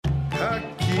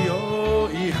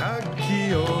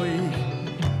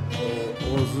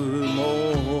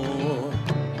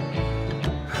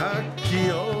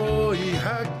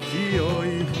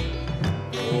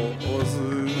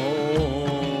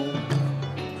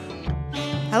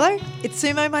Hello, it's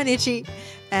Sumo Mainichi,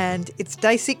 and it's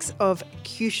day 6 of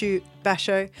Kyushu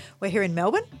basho. We're here in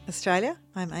Melbourne, Australia.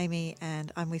 I'm Amy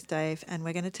and I'm with Dave, and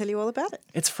we're going to tell you all about it.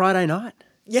 It's Friday night.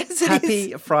 Yes, it is.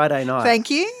 Happy Friday night. Thank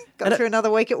you. Got through another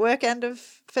week at work and of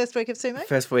first week of Sumo.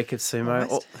 First week of Sumo.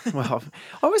 Almost. Well,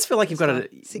 I always feel like you've got to,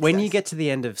 6 when days. you get to the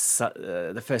end of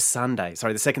the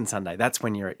second Sunday, that's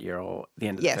when you're at the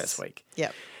end of the first week.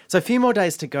 Yep. So a few more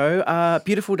days to go.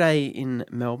 Beautiful day in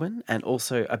Melbourne and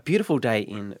also a beautiful day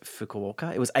in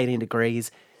Fukuoka. It was 18 degrees,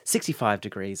 65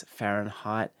 degrees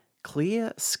Fahrenheit,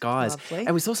 clear skies. Lovely.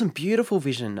 And we saw some beautiful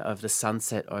vision of the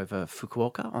sunset over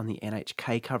Fukuoka on the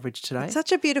NHK coverage today. It's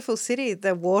such a beautiful city.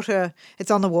 The water,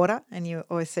 it's on the water, and you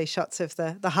always see shots of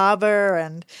the harbour,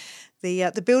 and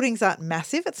the buildings aren't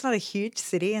massive. It's not a huge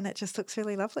city, and it just looks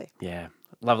really lovely. Yeah,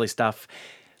 lovely stuff.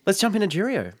 Let's jump into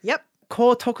Juryo. Yep.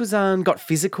 Ko Tokuzan got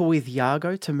physical with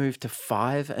Yago to move to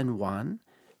 5-1.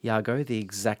 Yago, the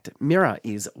exact mirror,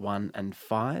 is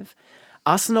 1-5.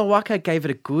 Asanowaka gave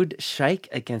it a good shake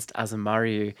against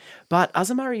Azumaryu, but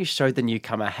Azumaryu showed the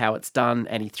newcomer how it's done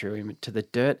and he threw him to the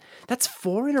dirt. That's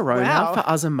 4 in a row now for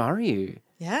Azumaryu.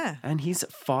 Yeah. And he's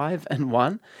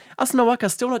 5-1.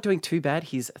 Asanowaka still not doing too bad.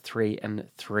 He's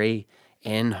 3-3.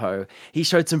 Enho. He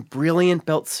showed some brilliant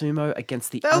belt sumo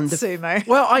against the sumo.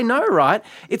 Well, I know, right?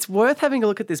 It's worth having a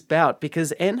look at this bout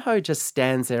because Enho just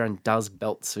stands there and does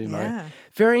belt sumo. Yeah.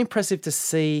 Very impressive to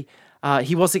see.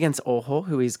 He was against Oho,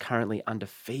 who is currently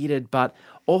undefeated, but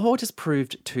Oho just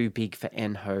proved too big for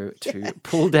Enho to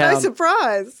pull down. No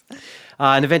surprise.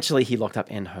 And eventually he locked up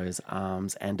Enho's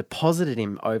arms and deposited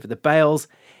him over the bales.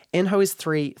 Enho is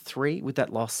 3-3 with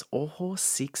that loss. Oho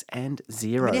 6-0. And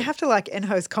you have to like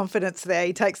Enho's confidence there.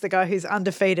 He takes the guy who's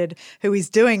undefeated, who is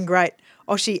doing great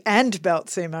Oshi and belt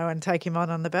sumo, and take him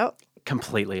on the belt.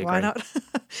 Completely agree. Why not?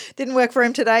 Didn't work for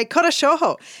him today. Kota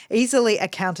Shoho easily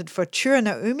accounted for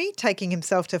Churanoumi, taking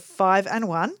himself to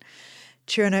 5-1.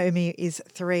 Churanoumi is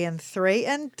 3-3.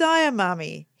 And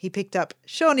Dayamami, he picked up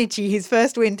Shonichi, his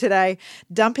first win today,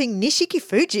 dumping Nishiki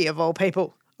Fuji, of all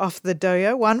people, off the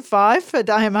doyo. 1-5 for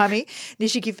Dayamami.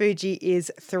 Nishiki Fuji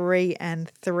is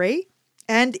 3-3.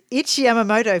 And Ichi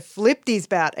Yamamoto flipped his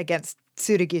bout against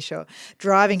Tsurugisho,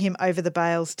 driving him over the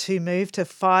bales to move to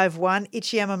 5-1.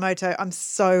 Ichi Yamamoto, I'm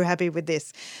so happy with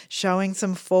this. Showing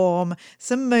some form,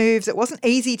 some moves. It wasn't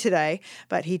easy today,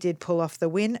 but he did pull off the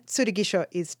win. Tsurugisho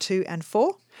is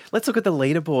 2-4. Let's look at the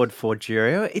leaderboard for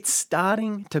Juryo. It's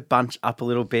starting to bunch up a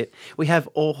little bit. We have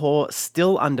Oho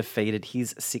still undefeated.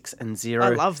 He's 6-0. I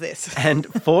love this. And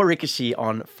 4 Rikishi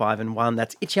on 5-1.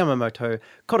 That's Ichi Yamamoto,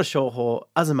 Kota Shoho,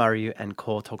 Azumaryu, and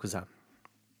Ko Tokuzan.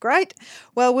 Great.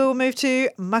 Well, we will move to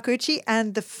Makuuchi,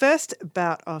 and the first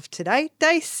bout of today,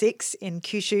 day 6 in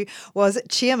Kyushu, was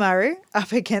Chiyomaru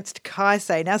up against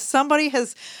Kaisei. Now, somebody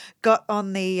has got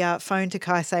on the phone to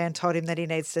Kaisei and told him that he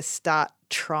needs to start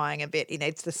trying a bit. He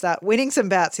needs to start winning some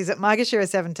bouts. He's at Maegashira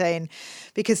 17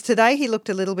 because today he looked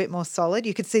a little bit more solid.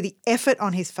 You could see the effort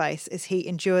on his face as he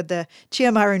endured the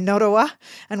Chiyomaru Norowa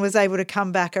and was able to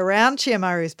come back around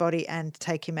Chiyomaru's body and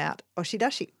take him out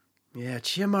Oshidashi. Yeah,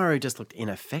 Chiyomaru just looked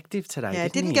ineffective today. Yeah,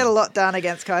 didn't he? get a lot done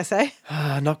against Kaisei.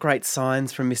 Not great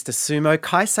signs from Mr. Sumo.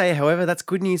 Kaisei, however, that's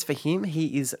good news for him.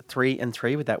 He is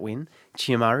 3-3 with that win.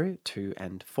 Chiyomaru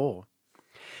 2-4.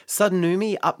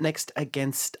 Suddenumi up next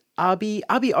against Abi.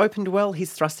 Abi opened well.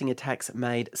 His thrusting attacks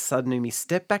made Suddenumi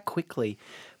step back quickly.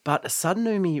 But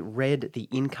Suddenumi read the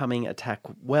incoming attack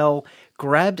well,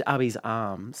 grabbed Abi's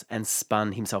arms and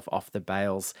spun himself off the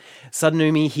bales.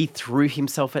 Suddenumi, he threw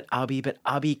himself at Abi, but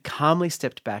Abi calmly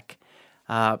stepped back,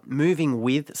 moving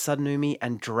with Suddenumi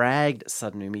and dragged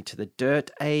Suddenumi to the dirt.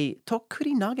 A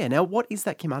Tokuri Nage. Now, what is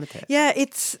that Kimate? Yeah,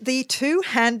 it's the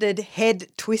two-handed head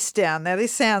twist down. Now,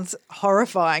 this sounds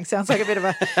horrifying. Sounds like a bit of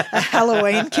a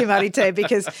Halloween Kimarite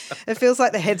because it feels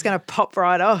like the head's going to pop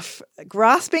right off.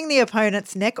 Grasping the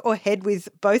opponent's neck or head with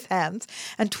both hands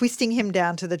and twisting him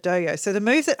down to the doyo. So the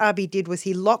move that Abi did was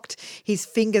he locked his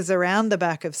fingers around the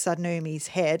back of Suddenumi's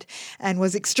head and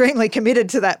was extremely committed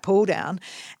to that pull down.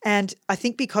 And I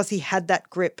think because he had that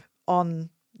grip on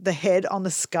the head, on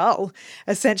the skull,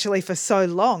 essentially for so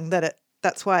long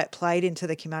that's why it played into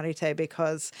the Kimarite,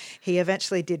 because he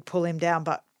eventually did pull him down,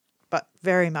 but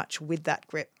very much with that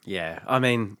grip. Yeah, I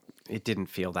mean, it didn't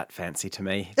feel that fancy to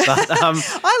me. But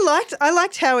I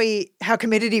liked how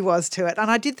committed he was to it,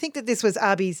 and I did think that this was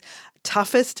Abi's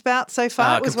toughest bout so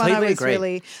far. It was one I was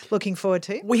really looking forward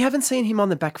to. We haven't seen him on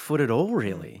the back foot at all,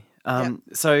 really.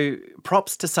 So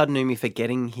props to Suddenumi for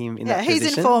getting him in that position. Yeah,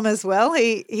 he's in form as well.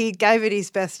 He gave it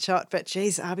his best shot, but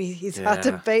geez, Abi, he's hard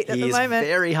to beat at the moment. He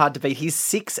is very hard to beat. He's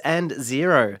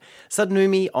 6-0.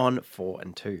 Suddenumi on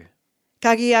 4-2.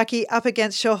 Kageaki up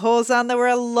against Shohozan. There were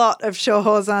a lot of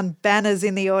Shohozan banners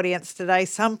in the audience today,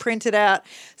 some printed out,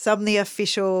 some the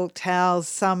official towels,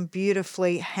 some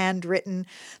beautifully handwritten.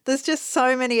 There's just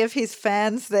so many of his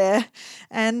fans there,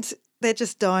 and they're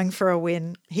just dying for a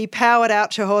win. He powered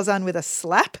out Shohozan with a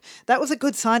slap. That was a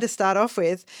good sign to start off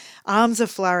with. Arms a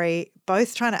flurry,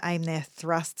 both trying to aim their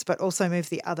thrusts but also move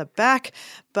the other back.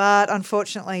 But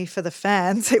unfortunately for the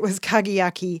fans, it was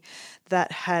Kageaki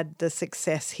that had the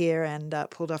success here and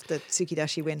pulled off the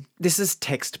Tsukidashi win. This is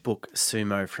textbook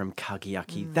sumo from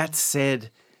Kageaki. That said,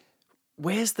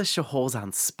 where's the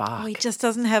Shohozan spark? Oh, he just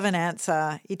doesn't have an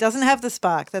answer. He doesn't have the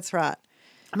spark, that's right.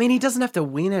 I mean, he doesn't have to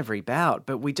win every bout,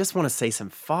 but we just want to see some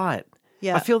fight.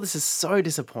 Yeah. I feel this is so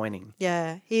disappointing.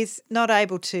 Yeah, he's not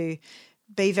able to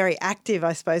be very active,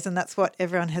 I suppose, and that's what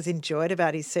everyone has enjoyed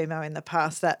about his sumo in the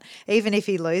past, that even if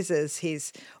he loses,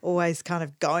 he's always kind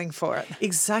of going for it.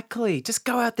 Exactly. Just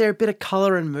go out there, a bit of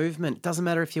colour and movement. Doesn't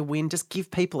matter if you win, just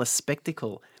give people a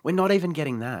spectacle. We're not even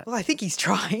getting that. Well, I think he's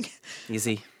trying. Is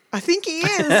he? I think he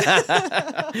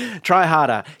is. Try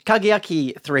harder.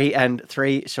 Kageaki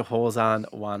 3-3, Shohozan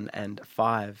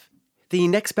 1-5. The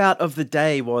next bout of the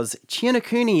day was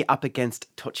Chiyanokuni up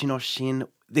against Tochinoshin.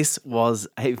 This was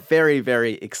a very,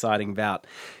 very exciting bout.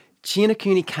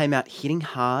 Chiyanokuni came out hitting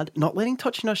hard, not letting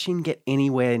Tochinoshin get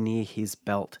anywhere near his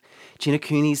belt.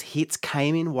 Chiyanokuni's hits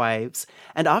came in waves,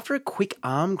 and after a quick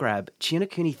arm grab,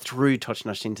 Chiyanokuni threw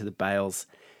Tochinoshin to the bales.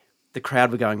 The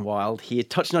crowd were going wild here.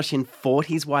 Tochinoshin fought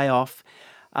his way off,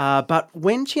 but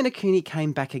when Chiyanokuni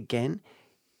came back again,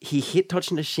 he hit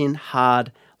Tochinoshin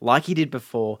hard like he did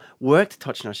before, worked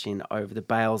Tochinoshin over the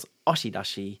bales,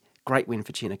 oshidashi. Great win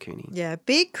for Chiyanokuni. Yeah,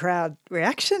 big crowd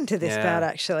reaction to this bout,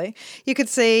 actually. You could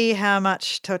see how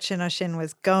much Tochinoshin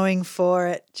was going for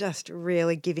it, just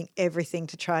really giving everything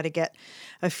to try to get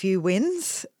a few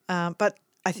wins. But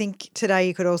I think today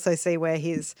you could also see where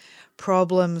his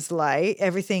problems lay.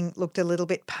 Everything looked a little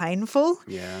bit painful.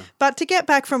 Yeah. But to get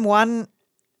back from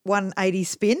 180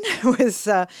 spin was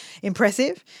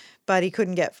impressive, but he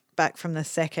couldn't get back from the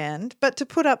second. But to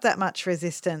put up that much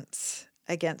resistance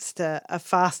against a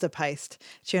faster-paced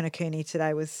Chiyanokuni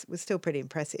today was still pretty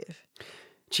impressive.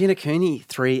 Chiyanokuni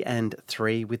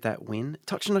 3-3 with that win.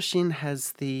 Tochinoshin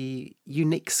has the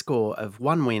unique score of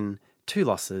 1 win, 2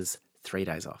 losses, 3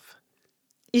 days off.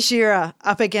 Ishihara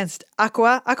up against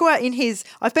Aqua. Aqua in his,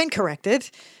 I've been corrected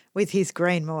with his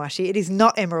green Mawashi. It is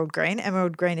not emerald green.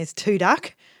 Emerald green is too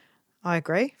dark. I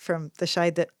agree, from the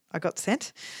shade that I got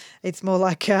sent. It's more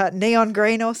like neon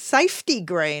green or safety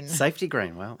green. Safety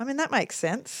green, wow. I mean, that makes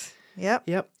sense. Yep.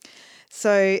 Yep.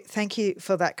 So thank you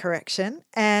for that correction.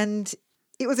 And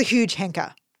it was a huge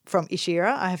henka from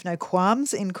Ishihara. I have no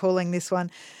qualms in calling this one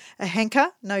a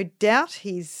henka. No doubt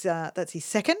that's his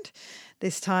second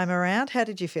this time around. How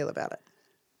did you feel about it?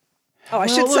 Oh, I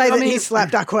should say that he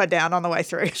slapped Aqua down on the way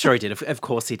through. Sure he did. Of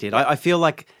course he did. I feel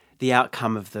like the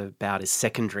outcome of the bout is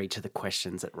secondary to the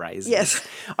questions it raises. Yes.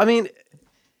 I mean,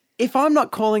 if I'm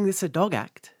not calling this a dog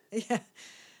act,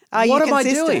 what am I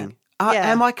doing?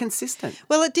 Am I consistent?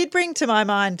 Well, it did bring to my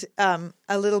mind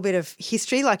a little bit of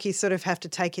history, like you sort of have to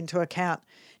take into account,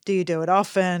 do you do it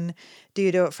often? Do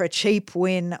you do it for a cheap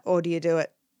win, or do you do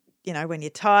it, when you're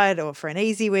tired, or for an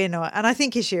easy win? And I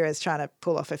think Ishihara is trying to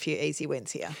pull off a few easy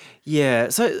wins here. Yeah,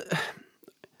 so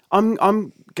I'm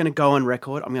going to go on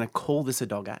record. I'm going to call this a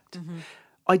dog act. Mm-hmm.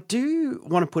 I do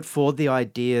want to put forward the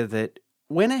idea that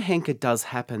when a henka does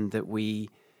happen, that we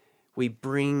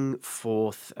bring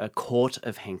forth a court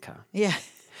of henka. Yeah.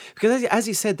 Because as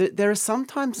you said, there are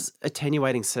sometimes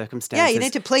attenuating circumstances. Yeah, you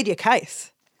need to plead your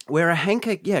case. Where a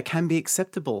henka, can be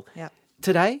acceptable. Yeah.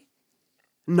 Today,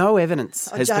 no evidence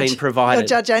has been provided. Or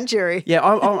judge and jury. Yeah,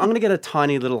 I'm going to get a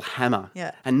tiny little hammer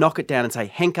and knock it down and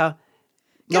say, henka,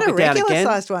 knock it down again. Get a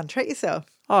regular-sized one. Treat yourself.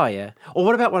 Oh, yeah. Or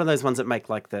what about one of those ones that make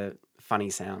like the funny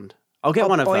sound? I'll get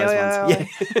one of those ones. Yeah.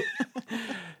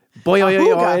 Boy,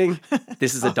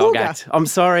 this is a dog act. I'm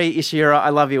sorry, Ishihara, I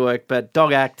love your work, but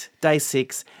dog act, day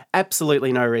 6,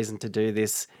 absolutely no reason to do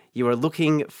this. You are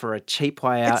looking for a cheap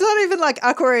way out. It's not even like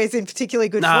Aqua is in particularly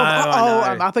good form.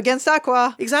 I'm up against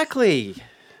Aqua. Exactly.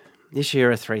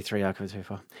 Ishihara 3-3, Aqua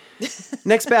 2-4.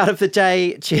 Next bout of the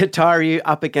day, Chiyotairyu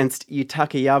up against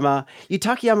Yutakayama.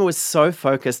 Yutakayama was so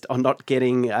focused on not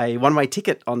getting a one-way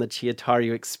ticket on the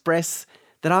Chiyotairyu Express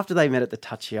that after they met at the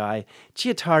Tachiai,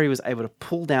 Chiyotairyu was able to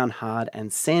pull down hard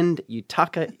and send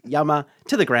Yutakayama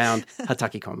to the ground,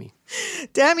 Hatakikomi.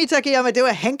 Damn Yutakayama, do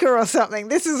a henka or something.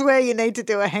 This is where you need to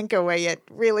do a henka, where you're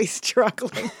really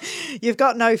struggling. You've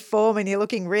got no form and you're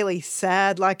looking really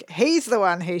sad, like he's the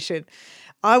one who should.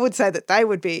 I would say that they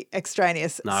would be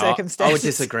extraneous circumstances. I would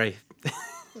disagree.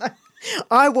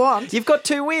 I want You've got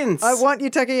 2 wins.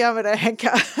 Takayama to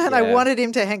henka, and I wanted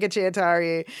him to henka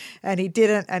Chiyotairyu, and he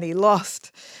didn't, and he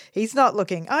lost. He's not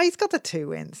looking. Oh, he's got the 2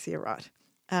 wins. You're right.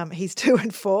 He's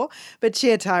 2-4, but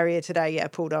Chiyotairyu today,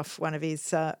 pulled off one of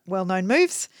his well-known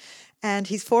moves, and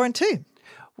he's 4-2.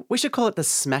 We should call it the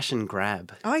smash and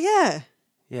grab. Oh, yeah.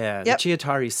 Yeah, the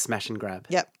Chiyotairyu smash and grab.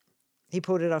 Yep. He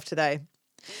pulled it off today.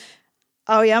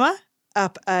 Aoyama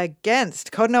up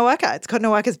against Kodonowaka. It's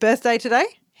Kodonowaka's birthday today.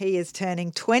 He is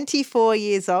turning 24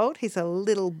 years old. He's a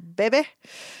little bebe.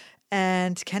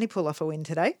 And can he pull off a win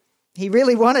today? He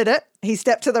really wanted it. He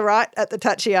stepped to the right at the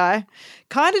tachi-ai.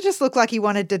 Kind of just looked like he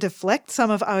wanted to deflect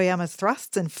some of Aoyama's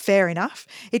thrusts, and fair enough.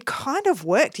 It kind of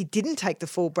worked. He didn't take the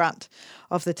full brunt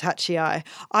of the tachi-ai.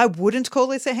 I wouldn't call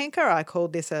this a henka. I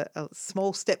called this a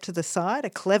small step to the side, a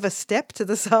clever step to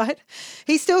the side.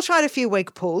 He still tried a few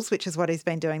weak pulls, which is what he's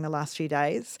been doing the last few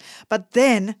days. But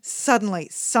then suddenly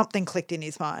something clicked in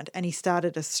his mind, and he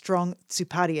started a strong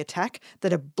tsupari attack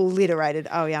that obliterated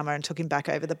Aoyama and took him back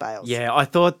over the bales. Yeah, I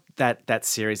thought that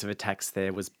series of attacks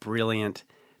there was brilliant.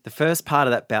 The first part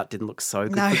of that bout didn't look so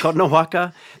good for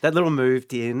Kodonowaka. That little move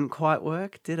didn't quite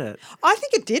work, did it? I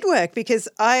think it did work because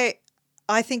I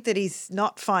think that he's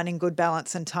not finding good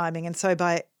balance and timing, and so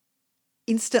by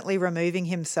instantly removing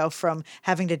himself from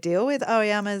having to deal with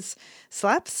Aoyama's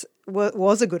slaps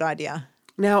was a good idea.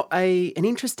 Now, an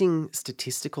interesting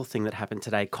statistical thing that happened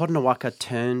today, Kodonowaka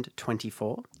turned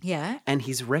 24. Yeah. And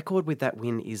his record with that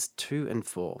win is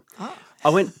 2-4. Oh. I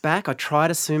went back, I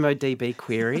tried a Sumo DB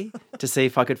query to see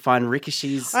if I could find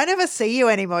Rikishi's. I never see you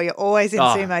anymore. You're always in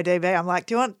Sumo DB. I'm like,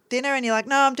 do you want dinner? And you're like,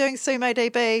 no, I'm doing Sumo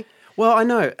DB. Well, I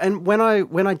know. And when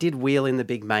I did wheel in the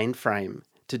big mainframe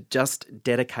to just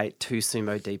dedicate 2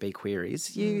 Sumo DB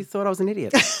queries, you thought I was an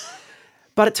idiot.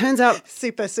 But it turns out...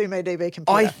 Super Sumo DB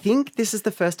computer. I think this is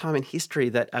the first time in history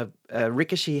that a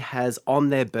Rikishi has, on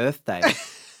their birthday,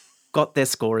 got their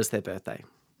score as their birthday.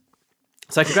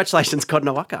 So congratulations,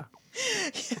 Kodonowaka.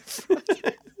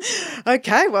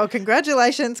 Okay, well,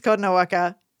 congratulations,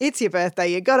 Kodonowaka. It's your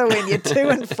birthday. You got to win. You're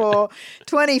 2-4,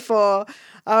 24.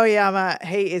 Aoyama,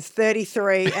 he is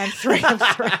 33 and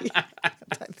 3-3. I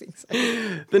don't think so.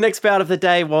 The next bout of the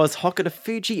day was Hokuto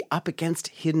Fuji up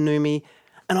against Hidenumi.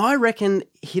 And I reckon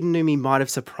Hidenumi might have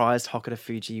surprised Hokuto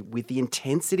Fuji with the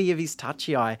intensity of his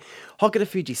tachi-ai. Hokuto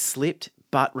Fuji slipped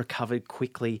but recovered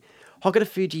quickly. Hokuto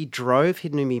Fuji drove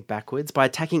Hidenumi backwards by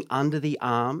attacking under the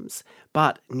arms,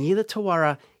 but near the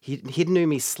Tawara,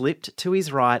 Hidenumi slipped to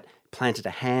his right, planted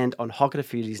a hand on Hokuto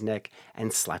Fuji's neck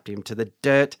and slapped him to the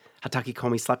dirt. Hataki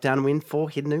Komi slapdown win for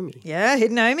Hidenumi. Yeah,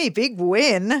 Hidenumi, big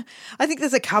win. I think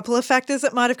there's a couple of factors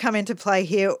that might have come into play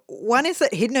here. One is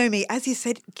that Hidenumi, as you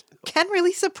said, can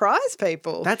really surprise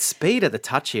people. That speed at the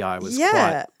tachi-ai was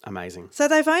quite amazing. So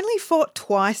they've only fought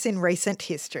twice in recent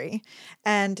history,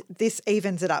 and this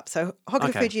evens it up. So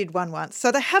Hokuto Fuji had won once.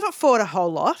 So they haven't fought a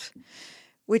whole lot,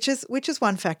 which is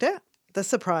one factor, the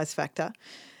surprise factor.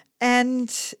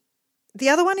 And the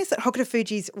other one is that Hokuto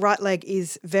Fuji's right leg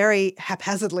is very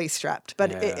haphazardly strapped,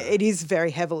 but it is very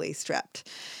heavily strapped.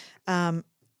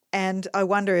 And I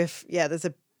wonder if, there's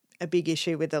a big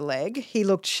issue with the leg. He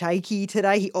looked shaky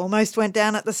today. He almost went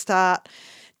down at the start.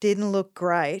 Didn't look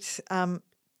great.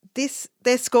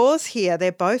 Their scores here,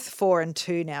 they're both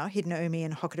 4-2 now, Hidenumi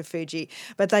and Hokuto Fuji,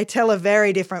 but they tell a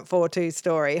very different 4-2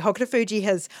 story. Hokuto Fuji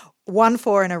has won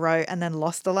 4 in a row and then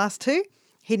lost the last 2.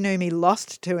 Hidenumi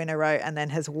lost 2 in a row and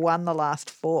then has won the last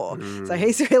 4. So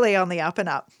he's really on the up and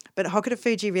up. But Hokuto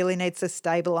Fuji really needs to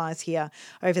stabilise here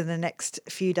over the next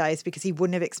few days because he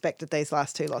wouldn't have expected these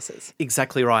last 2 losses.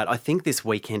 Exactly right. I think this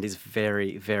weekend is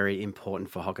very, very important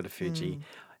for Hokuto Fuji.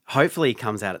 Hopefully he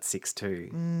comes out at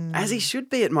 6-2, as he should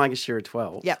be at Maegashira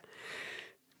 12. Yep.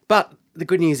 But the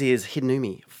good news is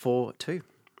Hidenumi 4-2.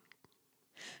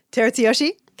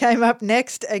 Terutsuyoshi came up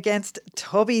next against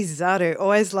Tobizaru.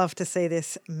 Always love to see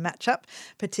this matchup,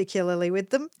 particularly with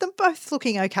them both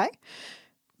looking okay.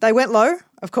 They went low,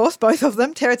 of course, both of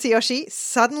them. Terutsuyoshi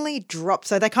suddenly dropped,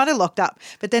 so they kind of locked up.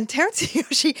 But then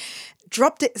Terutsuyoshi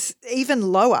dropped it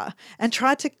even lower and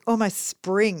tried to almost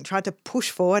tried to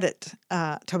push forward at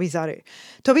Tobizaru.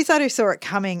 Tobizaru saw it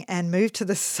coming and moved to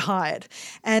the side.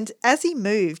 And as he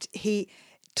moved, he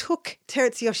took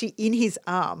Terutsuyoshi in his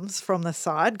arms from the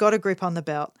side, got a grip on the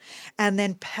belt, and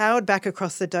then powered back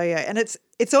across the doyo. And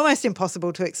it's almost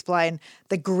impossible to explain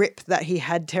the grip that he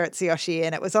had Terutsuyoshi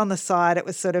in. It was on the side. It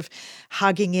was sort of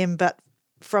hugging him, but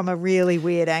from a really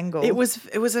weird angle. It was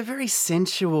a very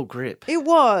sensual grip. It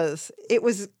was. It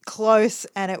was close,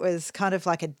 and it was kind of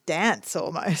like a dance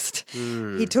almost.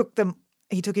 He took him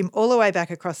all the way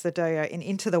back across the doyo and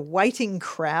into the waiting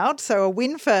crowd. So a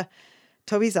win for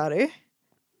Tobizaru.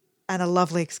 2-1 and a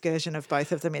lovely excursion of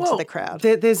both of them into the crowd.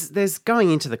 There's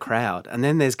going into the crowd, and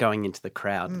then there's going into the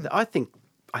crowd. I think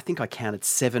I counted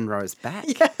 7 rows back.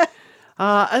 Yeah.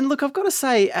 And look, I've got to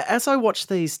say, as I watch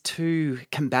these two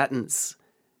combatants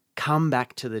come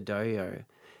back to the dojo,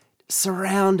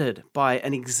 surrounded by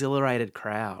an exhilarated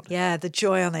crowd. Yeah, the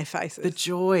joy on their faces. The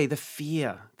joy, the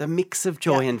fear, the mix of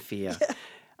joy and fear.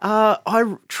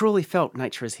 I truly felt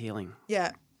nature is healing.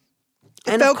 Yeah.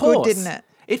 It felt good, didn't it?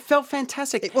 It felt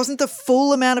fantastic. It wasn't the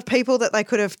full amount of people that they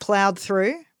could have ploughed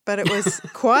through, but it was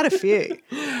quite a few.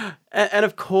 And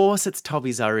of course, it's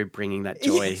Tobizaru bringing that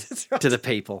joy Yes, right. to the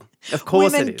people. Of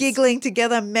course Women it is. giggling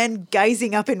together, men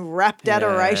gazing up in rapt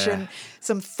adoration,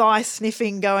 some thigh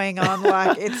sniffing going on.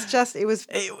 Like, it was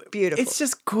beautiful. It's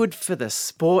just good for the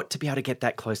sport to be able to get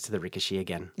that close to the Rikishi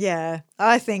again. Yeah,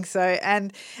 I think so.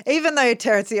 And even though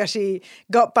Terutsuyoshi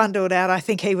got bundled out, I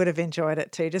think he would have enjoyed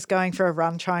it too, just going for a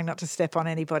run, trying not to step on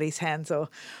anybody's hands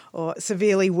or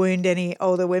severely wound any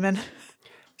older women.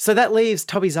 So that leaves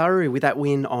Tobizaru with that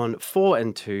win on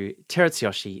 4-2,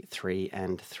 Terutsuyoshi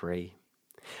 3-3.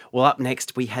 Well, up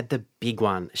next, we had the big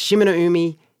one.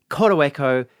 Shimanoumi,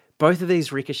 Kotoeko, both of these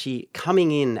Rikishi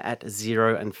coming in at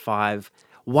 0-5.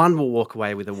 One will walk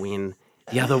away with a win.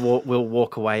 The other will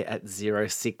walk away at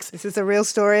 0-6. This is a real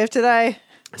story of today.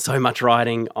 So much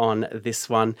riding on this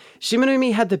one.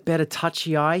 Shimanoumi had the better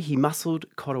touchy eye. He muscled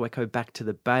Kotoeko back to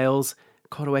the bales.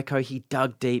 Kotoeko, he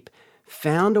dug deep,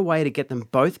 found a way to get them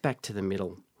both back to the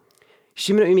middle.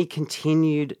 Shimanoumi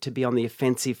continued to be on the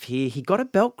offensive here. He got a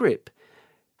belt grip,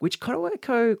 which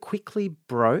Kotoeko quickly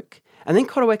broke. And then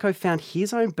Kotoeko found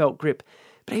his own belt grip.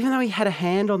 But even though he had a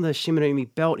hand on the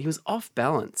Shimanoumi belt, he was off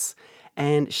balance.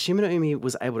 And Shimanoumi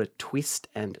was able to twist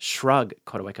and shrug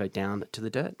Kotoeko down to the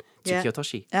dirt.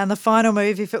 Tsukiyotoshi. And the final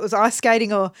move, if it was ice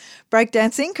skating or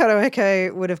breakdancing,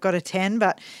 Kotoeko would have got a 10,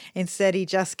 but instead he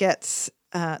just gets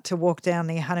to walk down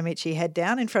the Hanamichi head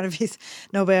down in front of his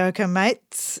Nobeoka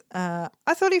mates. I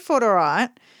thought he fought all right,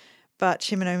 but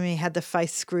Shimanoumi had the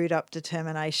face screwed up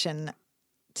determination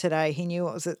today. He knew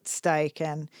what was at stake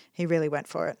and he really went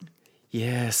for it.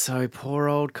 Yeah, so poor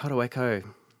old Kotoeko.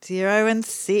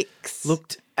 0-6.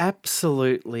 Looked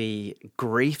absolutely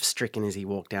grief-stricken as he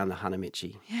walked down the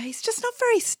Hanamichi. Yeah, he's just not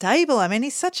very stable. I mean,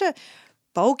 he's such a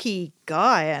bulky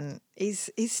guy and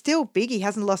he's still big. He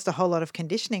hasn't lost a whole lot of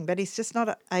conditioning, but he's just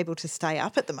not able to stay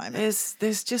up at the moment.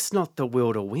 There's just not the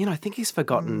will to win. I think he's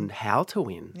forgotten how to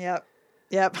win.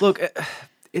 Yep. Look,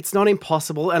 it's not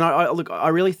impossible. And I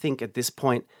really think at this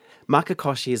point,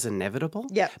 Makakoshi is inevitable.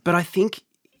 Yep. But I think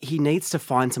he needs to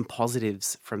find some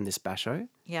positives from this basho.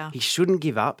 Yeah. He shouldn't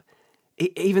give up.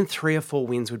 Even 3 or 4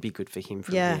 wins would be good for him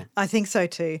from here. I think so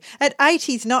too. At 8,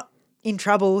 he's not in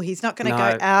trouble. He's not going to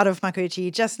go out of Makuuchi.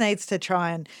 He just needs to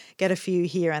try and get a few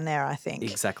here and there, I think.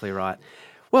 Exactly right.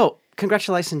 Well,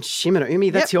 congratulations,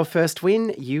 Shimanoumi. That's your first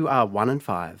win. You are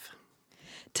 1-5.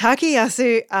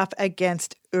 Takayasu up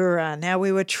against Ura. Now,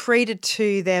 we were treated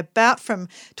to their bout from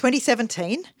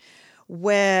 2017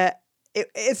 where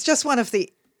it's just one of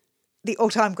the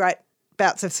all-time great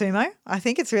bouts of sumo. I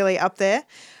think it's really up there,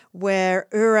 where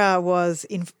Ura was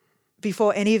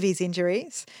before any of his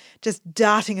injuries, just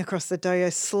darting across the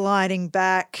dojo, sliding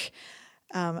back,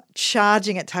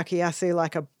 charging at Takayasu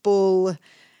like a bull,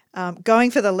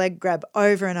 going for the leg grab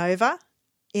over and over.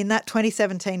 In that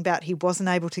 2017 bout, he wasn't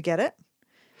able to get it.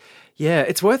 Yeah,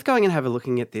 it's worth going and have a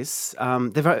looking at this.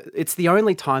 It's the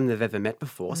only time they've ever met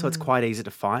before, so it's quite easy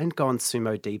to find. Go on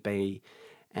Sumo DB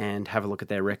and have a look at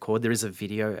their record. There is a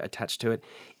video attached to it.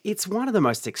 It's one of the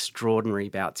most extraordinary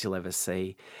bouts you'll ever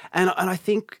see. And I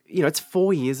think, it's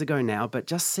 4 years ago now, but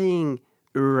just seeing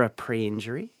Ura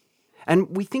pre-injury,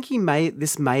 and we think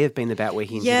this may have been the bout where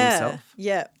he injured himself.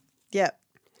 Yeah.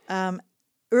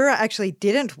 Ura actually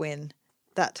didn't win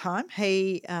that time.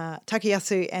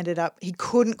 Takayasu ended up, he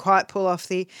couldn't quite pull off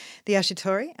the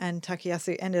Ashitori, and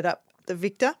Takayasu ended up the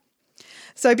victor.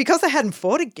 So because they hadn't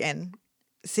fought again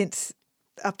since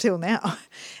up till now,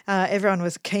 everyone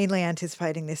was keenly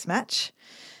anticipating this match.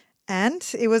 And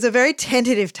it was a very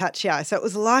tentative touchy-eye. So it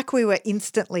was like we were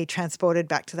instantly transported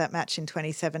back to that match in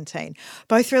 2017,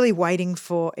 both really waiting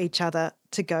for each other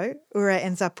to go. Ura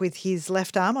ends up with his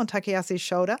left arm on Takayasu's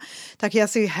shoulder.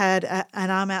 Takayasu had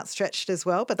an arm outstretched as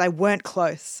well, but they weren't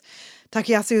close.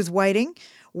 Takayasu was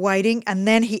waiting, and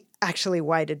then he actually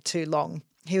waited too long.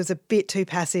 He was a bit too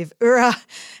passive. Ura,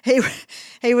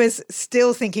 he was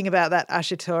still thinking about that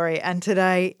Ashitori, and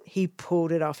today he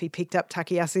pulled it off. He picked up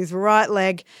Takayasu's right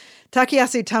leg.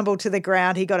 Takayasu tumbled to the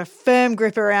ground. He got a firm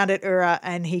grip around it, Ura,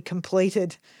 and he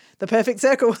completed the perfect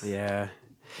circle. Yeah.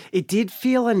 It did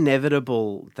feel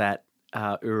inevitable that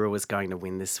Ura was going to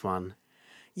win this one.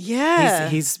 Yeah.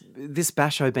 He's this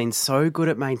basho been so good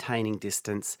at maintaining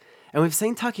distance, and we've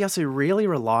seen Takayasu really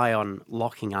rely on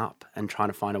locking up and trying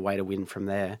to find a way to win from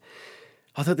there.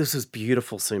 I thought this was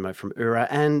beautiful sumo from Ura,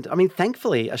 and I mean,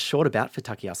 thankfully, a shorter bout for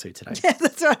Takayasu today. Yeah,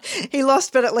 that's right. He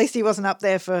lost, but at least he wasn't up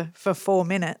there for 4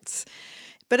 minutes.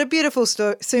 But a beautiful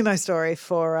sumo story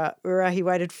for Ura. He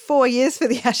waited 4 years for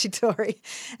the Ashitori,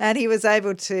 and he was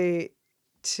able to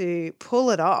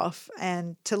pull it off,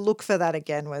 and to look for that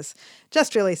again was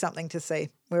just really something to see.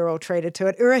 We were all treated to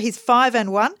it. Ura, he's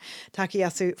 5-1,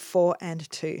 Takayasu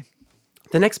 4-2.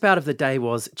 The next bout of the day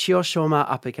was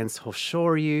Chiyoshoma up against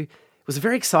Hoshoryu. It was a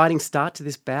very exciting start to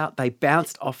this bout. They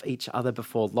bounced off each other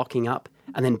before locking up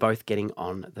and then both getting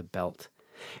on the belt.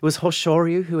 It was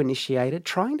Hoshoryu who initiated,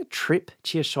 trying to trip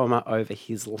Chiyoshoma over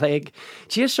his leg.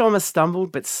 Chiyoshoma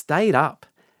stumbled but stayed up,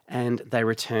 and they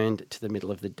returned to the middle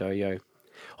of the doyo.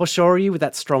 Hoshoryu, with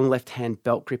that strong left-hand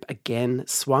belt grip, again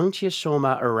swung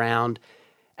Chiyoshoma around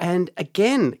and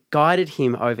again guided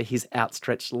him over his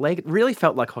outstretched leg. It really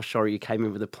felt like Hoshoryu came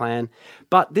in with a plan,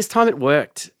 but this time it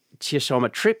worked.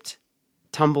 Chiyoshoma tripped,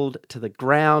 tumbled to the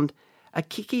ground. A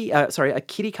kitty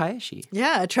kaeshi.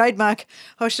 Yeah, a trademark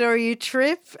Hoshoryu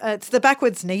trip. It's the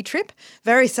backwards knee trip.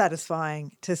 Very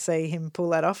satisfying to see him pull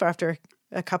that off after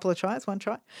a couple of tries, 1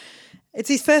 try. It's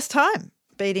his first time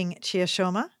beating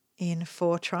Chiyoshoma in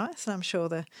 4 tries, and I'm sure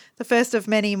the first of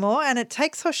many more. And it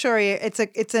takes Hoshoryu,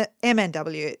 it's a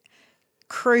MNW,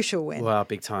 crucial win. Wow,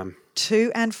 big time.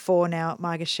 2-4 now,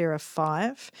 Maegashira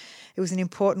 5. It was an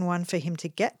important one for him to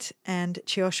get, and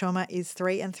Chiyoshoma is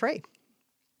 3-3.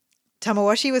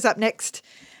 Tamawashi was up next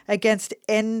against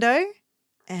Endo,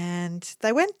 and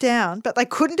they went down, but they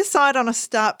couldn't decide on a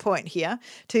start point here.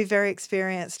 2 very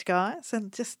experienced guys,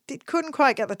 and just couldn't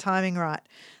quite get the timing right.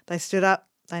 They stood up,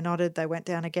 they nodded, they went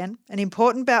down again. An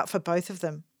important bout for both of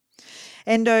them.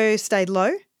 Endo stayed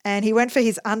low, and he went for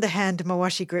his underhand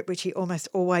mawashi grip, which he almost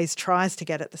always tries to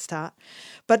get at the start.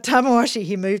 But Tamawashi,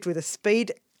 he moved with a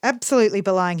speed absolutely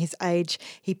belying his age.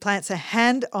 He plants a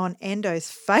hand on Endo's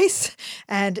face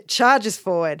and charges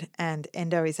forward, and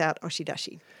Endo is out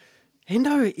oshidashi.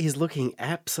 Endo is looking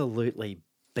absolutely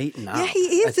beaten up. Yeah, he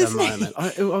is, at the moment.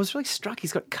 I was really struck.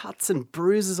 He's got cuts and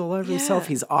bruises all over himself.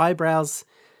 His eyebrows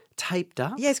taped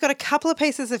up. Yeah, he's got a couple of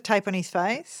pieces of tape on his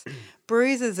face,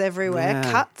 bruises everywhere,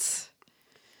 cuts.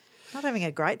 Not having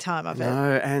a great time of it.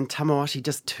 No, and Tamawashi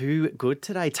just too good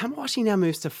today. Tamawashi now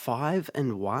moves to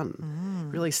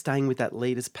 5-1. Really staying with that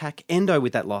leaders pack. Endo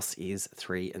with that loss is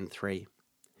 3-3.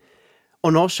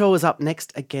 Onosho was up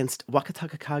next against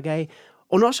Wakataka Kage.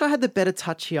 Onosho had the better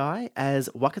touchy eye as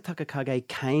Wakataka Kage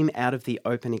came out of the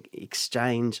opening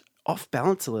exchange off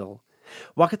balance a little.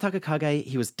 Wakataka Kage,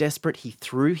 he was desperate. He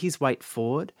threw his weight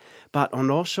forward, but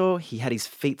Onosho, he had his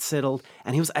feet settled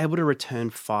and he was able to return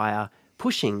fire,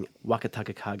 pushing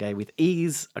Wakataka Kage with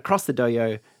ease across the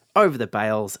doyo, over the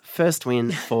bales. First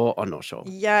win for Onosho.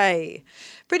 Yay.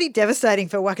 Pretty devastating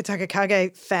for Wakataka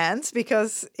Kage fans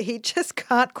because he just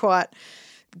can't quite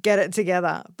get it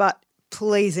together. But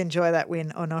please enjoy that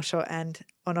win, Onosho and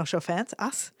Onosho fans,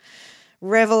 us.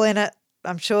 Revel in it.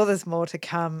 I'm sure there's more to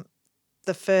come.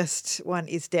 The first one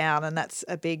is down, and that's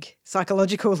a big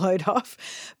psychological load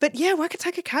off. But yeah,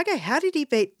 Wakataka Kage, how did he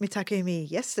beat Mitakumi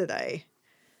yesterday?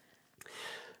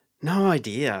 No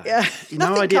idea. Yeah,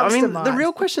 no idea. I mean, to the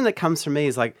real question that comes from me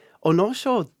is like,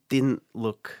 Onosho didn't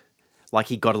look like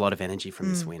he got a lot of energy from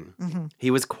this win. Mm-hmm. He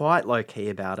was quite low key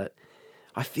about it.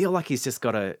 I feel like he's just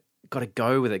got to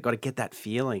go with it, got to get that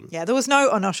feeling. Yeah, there was no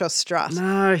Onosho strut.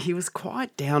 No, he was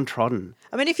quite downtrodden.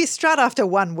 I mean, if you strut after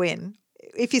one win,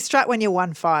 if you strut when you're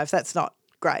 1-5, that's not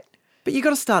great. But you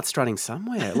got to start strutting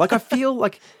somewhere. Like I feel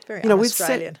like Very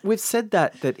un-Australian. we've said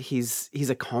that he's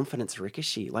a confidence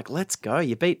rikishi. Like let's go.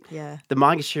 You beat the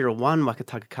Maegashira 1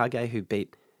 Wakataka Kage who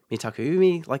beat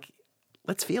Mitakuumi. Like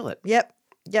let's feel it. Yep,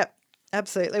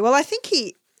 absolutely. Well, I think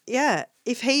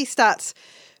if he starts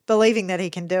believing that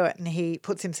he can do it and he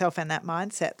puts himself in that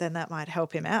mindset, then that might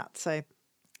help him out. So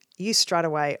you strut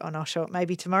away on Osho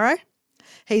maybe tomorrow.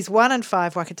 He's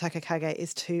 1-5. Wakataka Kage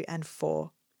is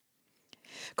 2-4.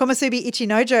 Komusubi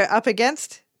Ichinojo up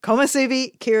against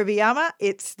Komusubi Kiribiyama.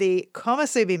 It's the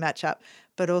Komusubi matchup,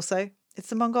 but also it's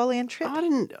the Mongolian trip. I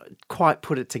didn't quite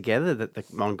put it together that the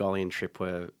Mongolian trip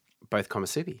were both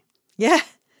Komusubi. Yeah,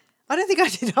 I don't think I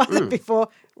did either before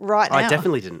right now. I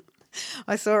definitely didn't.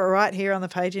 I saw it right here on the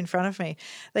page in front of me.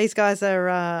 These guys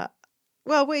are,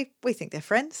 we think they're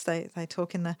friends. They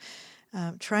talk in the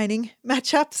training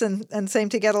matchups and seem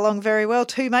to get along very well.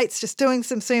 2 mates just doing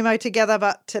some sumo together,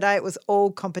 but today it was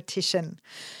all competition.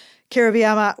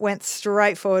 Kiribiyama went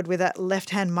straight forward with that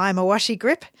left-hand Mai Mawashi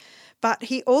grip, But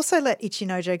he also let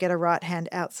Ichinojo get a right hand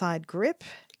outside grip.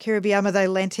 Kiribayama, though,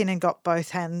 leant in and got both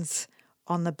hands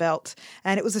on the belt.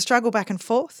 And it was a struggle back and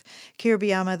forth.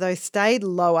 Kiribayama, though, stayed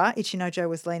lower. Ichinojo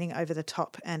was leaning over the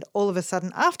top. And all of a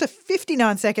sudden, after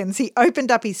 59 seconds, he opened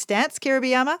up his stance,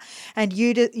 Kiribayama, and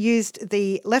used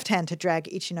the left hand to drag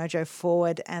Ichinojo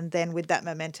forward and then with that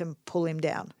momentum pull him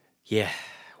down. Yeah,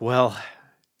 well,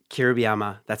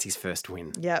 Kiribayama, that's his first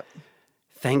win. Yep.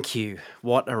 Thank you.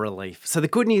 What a relief. So the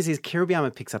good news is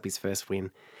Kiribayama picks up his first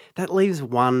win. That leaves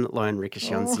one lone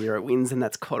Ricochet on 0 wins, and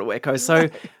that's Kotoeko. So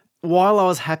while I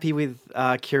was happy with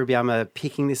Kiribayama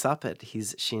picking this up at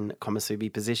his Shin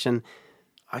Komusubi position,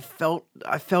 I felt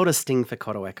a sting for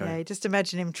Kotoeko. Yeah, just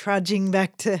imagine him trudging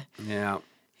back to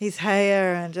his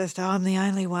hair and just, I'm the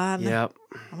only one. Yep.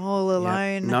 I'm all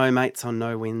alone. Yep. No mates on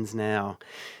no wins now.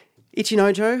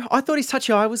 Ichinojo, I thought his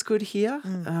touchy eye was good here,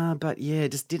 but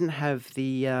just didn't have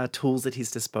the tools at his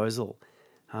disposal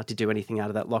to do anything out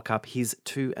of that lockup. He's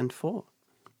 2 and 4.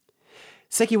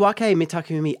 Sekiwake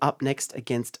Mitakumi up next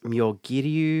against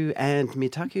Myogiryu, and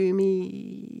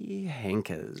Mitakumi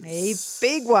hankers. A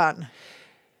big one.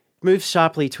 Moves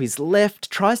sharply to his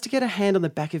left, tries to get a hand on the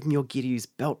back of Myogiryu's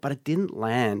belt, but it didn't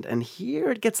land. And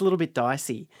here it gets a little bit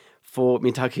dicey for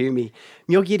Mitakumi.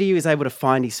 Myogiryu is able to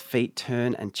find his feet,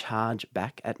 turn and charge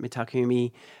back at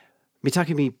Mitakumi.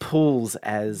 Mitakumi pulls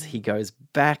as he goes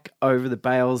back over the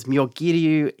bales.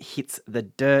 Myogiryu hits the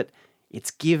dirt.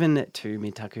 It's given to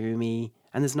Mitakumi,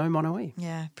 and there's no mono-e.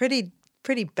 Yeah, pretty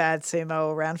bad sumo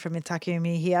all around from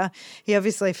Mitakumi here. He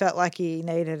obviously felt like he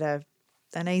needed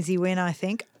an easy win, I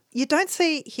think. You don't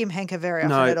see him hanker very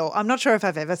often at all. I'm not sure if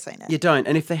I've ever seen it. You don't.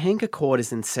 And if the hanker cord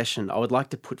is in session, I would like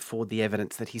to put forward the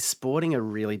evidence that he's sporting a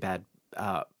really bad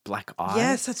black eye.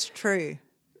 Yes, that's true.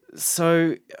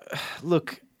 So,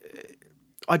 look,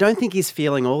 I don't think he's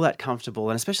feeling all that comfortable,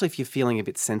 and especially if you're feeling a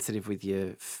bit sensitive with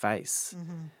your face,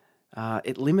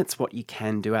 it limits what you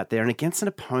can do out there. And against an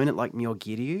opponent like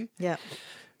Myogiryu,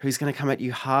 who's going to come at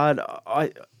you hard,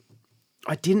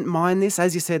 I didn't mind this.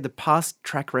 As you said, the past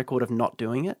track record of not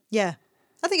doing it. Yeah.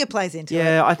 I think it plays into it.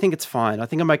 Yeah, I think it's fine. I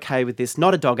think I'm okay with this.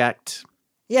 Not a dog act.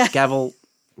 Yeah. Gavel,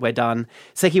 we're done.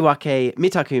 Sekiwake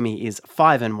Mitakumi is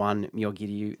 5 and 1.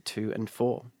 Myogiryu 2 and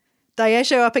 4.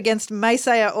 Daieisho up against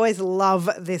Meisei. I always love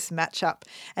this matchup.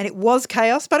 And it was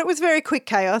chaos, but it was very quick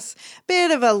chaos.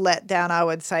 Bit of a letdown, I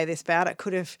would say, this bout. It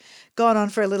could have gone on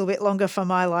for a little bit longer for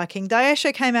my liking.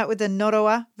 Daieisho came out with the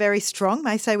Noroa very strong.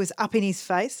 Meisei was up in his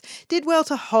face. Did well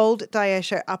to hold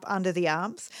Daieisho up under the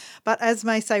arms. But as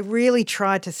Meisei really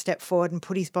tried to step forward and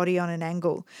put his body on an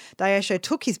angle, Daieisho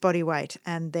took his body weight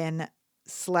and then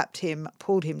slapped him,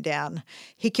 pulled him down.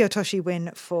 Hikiotoshi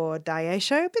win for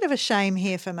Daieisho. A bit of a shame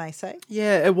here for Meisei.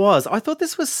 Yeah, it was. I thought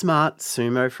this was smart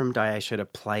sumo from Daieisho to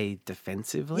play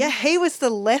defensively. Yeah, he was the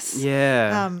less...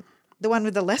 the one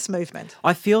with the less movement.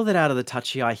 I feel that out of the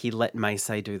touchy eye, he let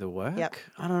Meisei do the work. Yep.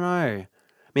 I don't know. I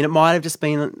mean, it might have just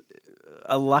been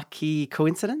a lucky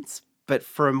coincidence, but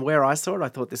from where I saw it, I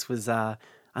thought this was a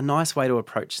nice way to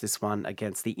approach this one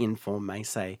against the in-form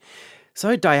Meisei.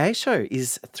 So Daieisho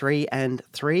is 3 and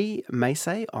 3,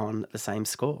 Meisei on the same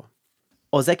score.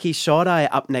 Ozeki Shodai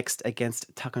up next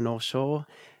against Takanosho.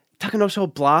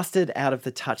 Takanosho blasted out of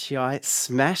the touchy eye,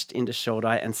 smashed into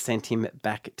Shodai and sent him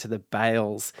back to the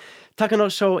bales.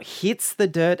 Takanosho hits the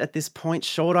dirt at this point.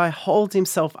 Shodai holds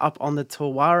himself up on the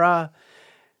Tawara.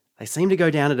 They seem to go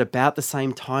down at about the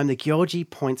same time. The Gyoji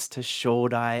points to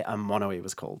Shodai. A mono-e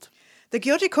was called. The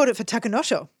Gyoji called it for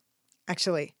Takanosho,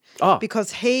 actually. Oh.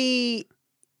 Because he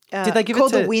did they give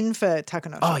called it to... the win for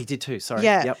Takanosho. Oh, he did too. Sorry.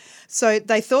 Yeah. Yep. So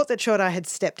they thought that Shodai had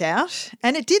stepped out,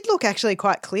 and it did look actually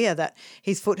quite clear that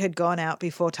his foot had gone out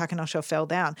before Takanosho fell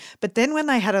down. But then when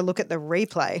they had a look at the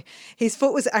replay, his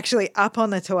foot was actually up on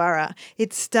the Tawara.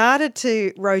 It started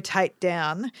to rotate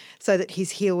down so that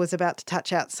his heel was about to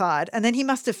touch outside, and then he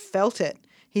must have felt it.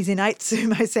 His innate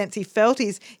sumo sense, he felt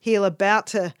his heel about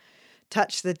to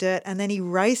touch the dirt, and then he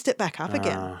raised it back up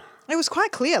again. It was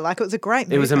quite clear, like it was a great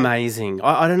movement. It was amazing.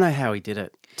 I don't know how he did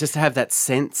it. Just to have that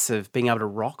sense of being able to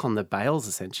rock on the bales,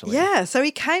 essentially. Yeah, so he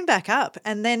came back up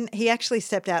and then he actually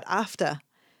stepped out after,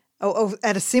 or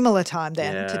at a similar time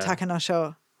then to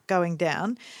Takanosho going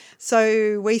down.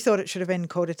 So we thought it should have been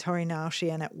called a Tori Naoshi,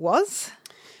 and it was.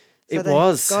 So it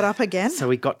was. Got up again. So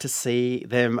we got to see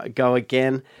them go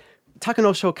again.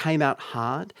 Takanosho came out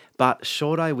hard, but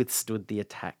Shodai withstood the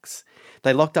attacks.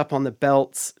 They locked up on the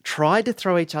belts, tried to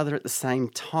throw each other at the same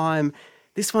time.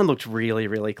 This one looked really,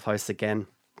 really close again.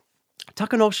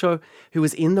 Takanosho, who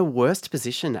was in the worst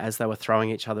position as they were throwing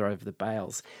each other over the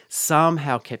bales,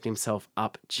 somehow kept himself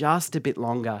up just a bit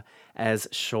longer as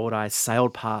Shodai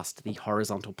sailed past the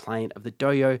horizontal plane of the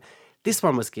doyo. This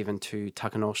one was given to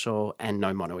Takanosho and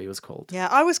no Monoi was called. Yeah,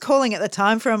 I was calling at the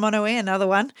time for a Monoi, another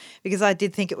one, because I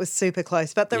did think it was super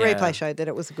close. But the replay showed that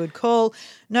it was a good call.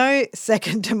 No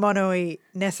second to Monoi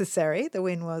necessary. The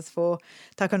win was for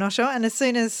Takanosho. And as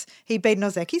soon as he beat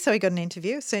Nozeki, so he got an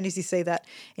interview, as soon as you see that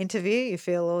interview, you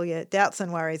feel all your doubts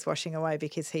and worries washing away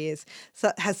because he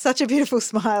has such a beautiful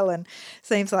smile and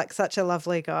seems like such a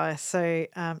lovely guy. So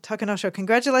Takanosho,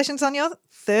 congratulations on your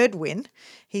third win.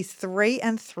 He's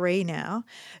 3-3 now.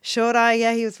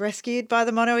 Shodai, he was rescued by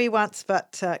the Monoi once,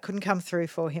 but couldn't come through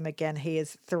for him again. He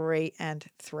is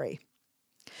 3-3.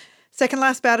 Second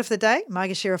last bout of the day,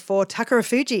 Maegashira 4,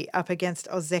 Takarafuji up against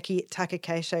Ozeki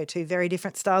Takakeisho, two very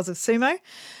different styles of sumo.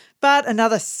 But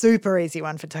another super easy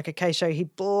one for Takakeisho. He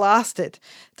blasted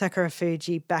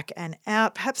Takarafuji back and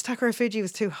out. Perhaps Takarafuji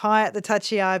was too high at the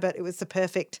tachi-ai, but it was the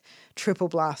perfect triple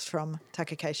blast from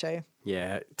Takakeisho.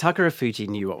 Yeah, Takarafuji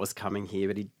knew what was coming here,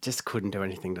 but he just couldn't do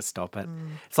anything to stop it.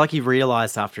 It's like he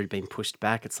realised after he'd been pushed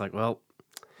back, it's like, well,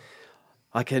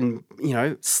 I can,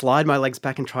 slide my legs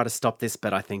back and try to stop this,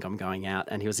 but I think I'm going out.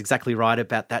 And he was exactly right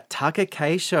about that.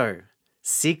 Takakeisho,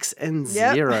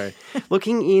 6-0.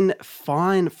 Looking in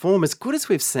fine form, as good as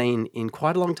we've seen in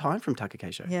quite a long time from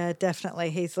Takakeisho. Yeah,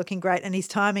 definitely. He's looking great and his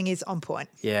timing is on point.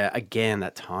 Yeah, again,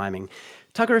 that timing.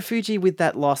 Takarafuji with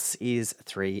that loss is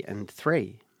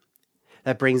 3-3.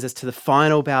 That brings us to the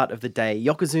final bout of the day.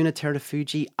 Yokozuna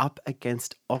Terunofuji up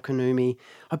against Okanumi.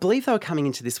 I believe they were coming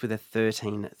into this with a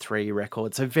 13-3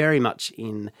 record, so very much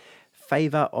in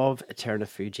favour of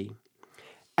Terunofuji.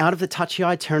 Out of the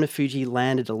tachi-ai, Terunofuji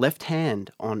landed a left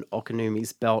hand on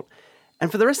Okanumi's belt.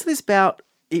 And for the rest of this bout,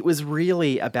 it was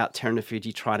really about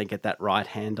Terunofuji trying to get that right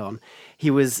hand on. He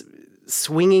was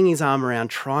swinging his arm around,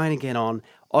 trying to get on.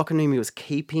 Okanumi was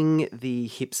keeping the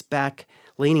hips back,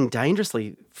 leaning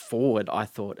dangerously forward, I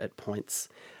thought, at points.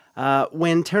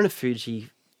 When Terunofuji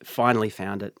finally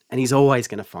found it, and he's always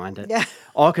going to find it,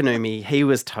 Okanumi, he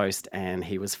was toast and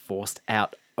he was forced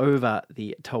out over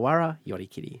the Tawara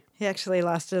Yorikiri. He actually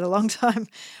lasted a long time,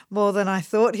 more than I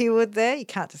thought he would there. You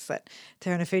can't just let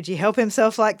Terunofuji help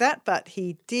himself like that, but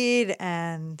he did,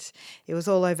 and it was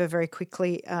all over very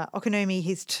quickly. Okanumi,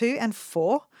 he's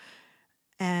 2-4,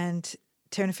 and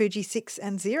Terunofuji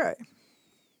 6-0.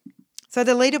 So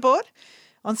the leaderboard,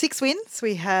 on 6 wins,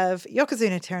 we have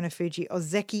Yokozuna Terunofuji,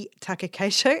 Ozeki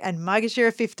Takakeisho, and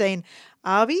Maegashira 15,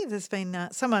 Abi. There's been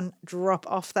someone drop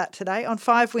off that today. On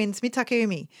 5 wins,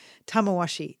 Mitakeumi,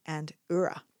 Tamawashi, and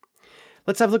Ura.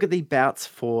 Let's have a look at the bouts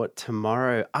for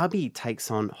tomorrow. Abi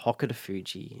takes on Hokuto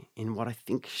Fuji in what I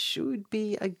think should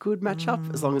be a good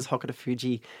matchup, as long as Hokuto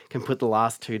Fuji can put the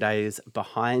last 2 days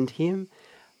behind him.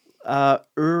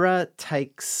 Ura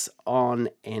takes on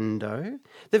Endo.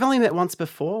 They've only met once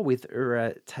before, with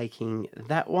Ura taking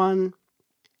that one.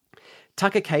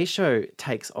 Takakeisho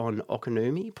takes on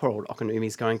Okanumi. Poor old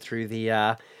Okanumi's going through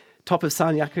the top of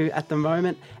Sanyaku at the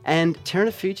moment. And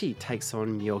Terunofuji takes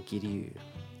on Myogiryu.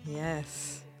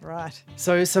 Yes, right.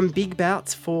 So some big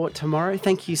bouts for tomorrow.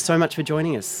 Thank you so much for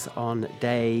joining us on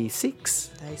day 6.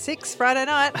 Day 6, Friday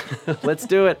night. Let's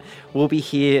do it. We'll be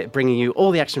here bringing you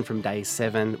all the action from day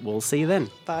 7. We'll see you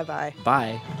then. Bye-bye.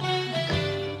 Bye.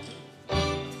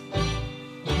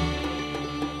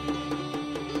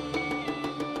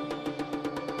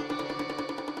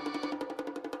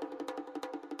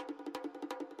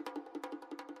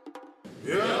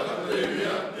 Yeah.